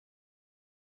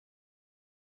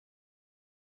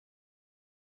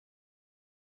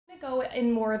Go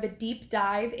in more of a deep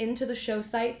dive into the show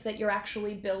sites that you're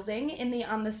actually building in the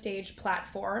On the Stage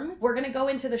platform. We're going to go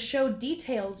into the show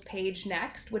details page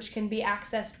next, which can be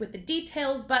accessed with the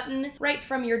details button right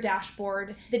from your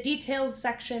dashboard. The details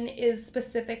section is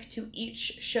specific to each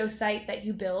show site that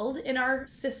you build in our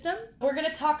system. We're going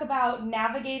to talk about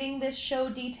navigating this show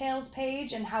details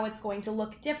page and how it's going to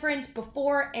look different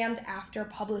before and after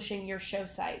publishing your show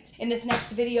site. In this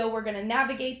next video, we're going to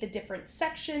navigate the different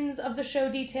sections of the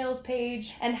show details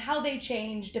page and how they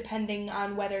change depending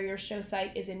on whether your show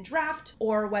site is in draft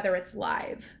or whether it's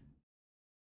live.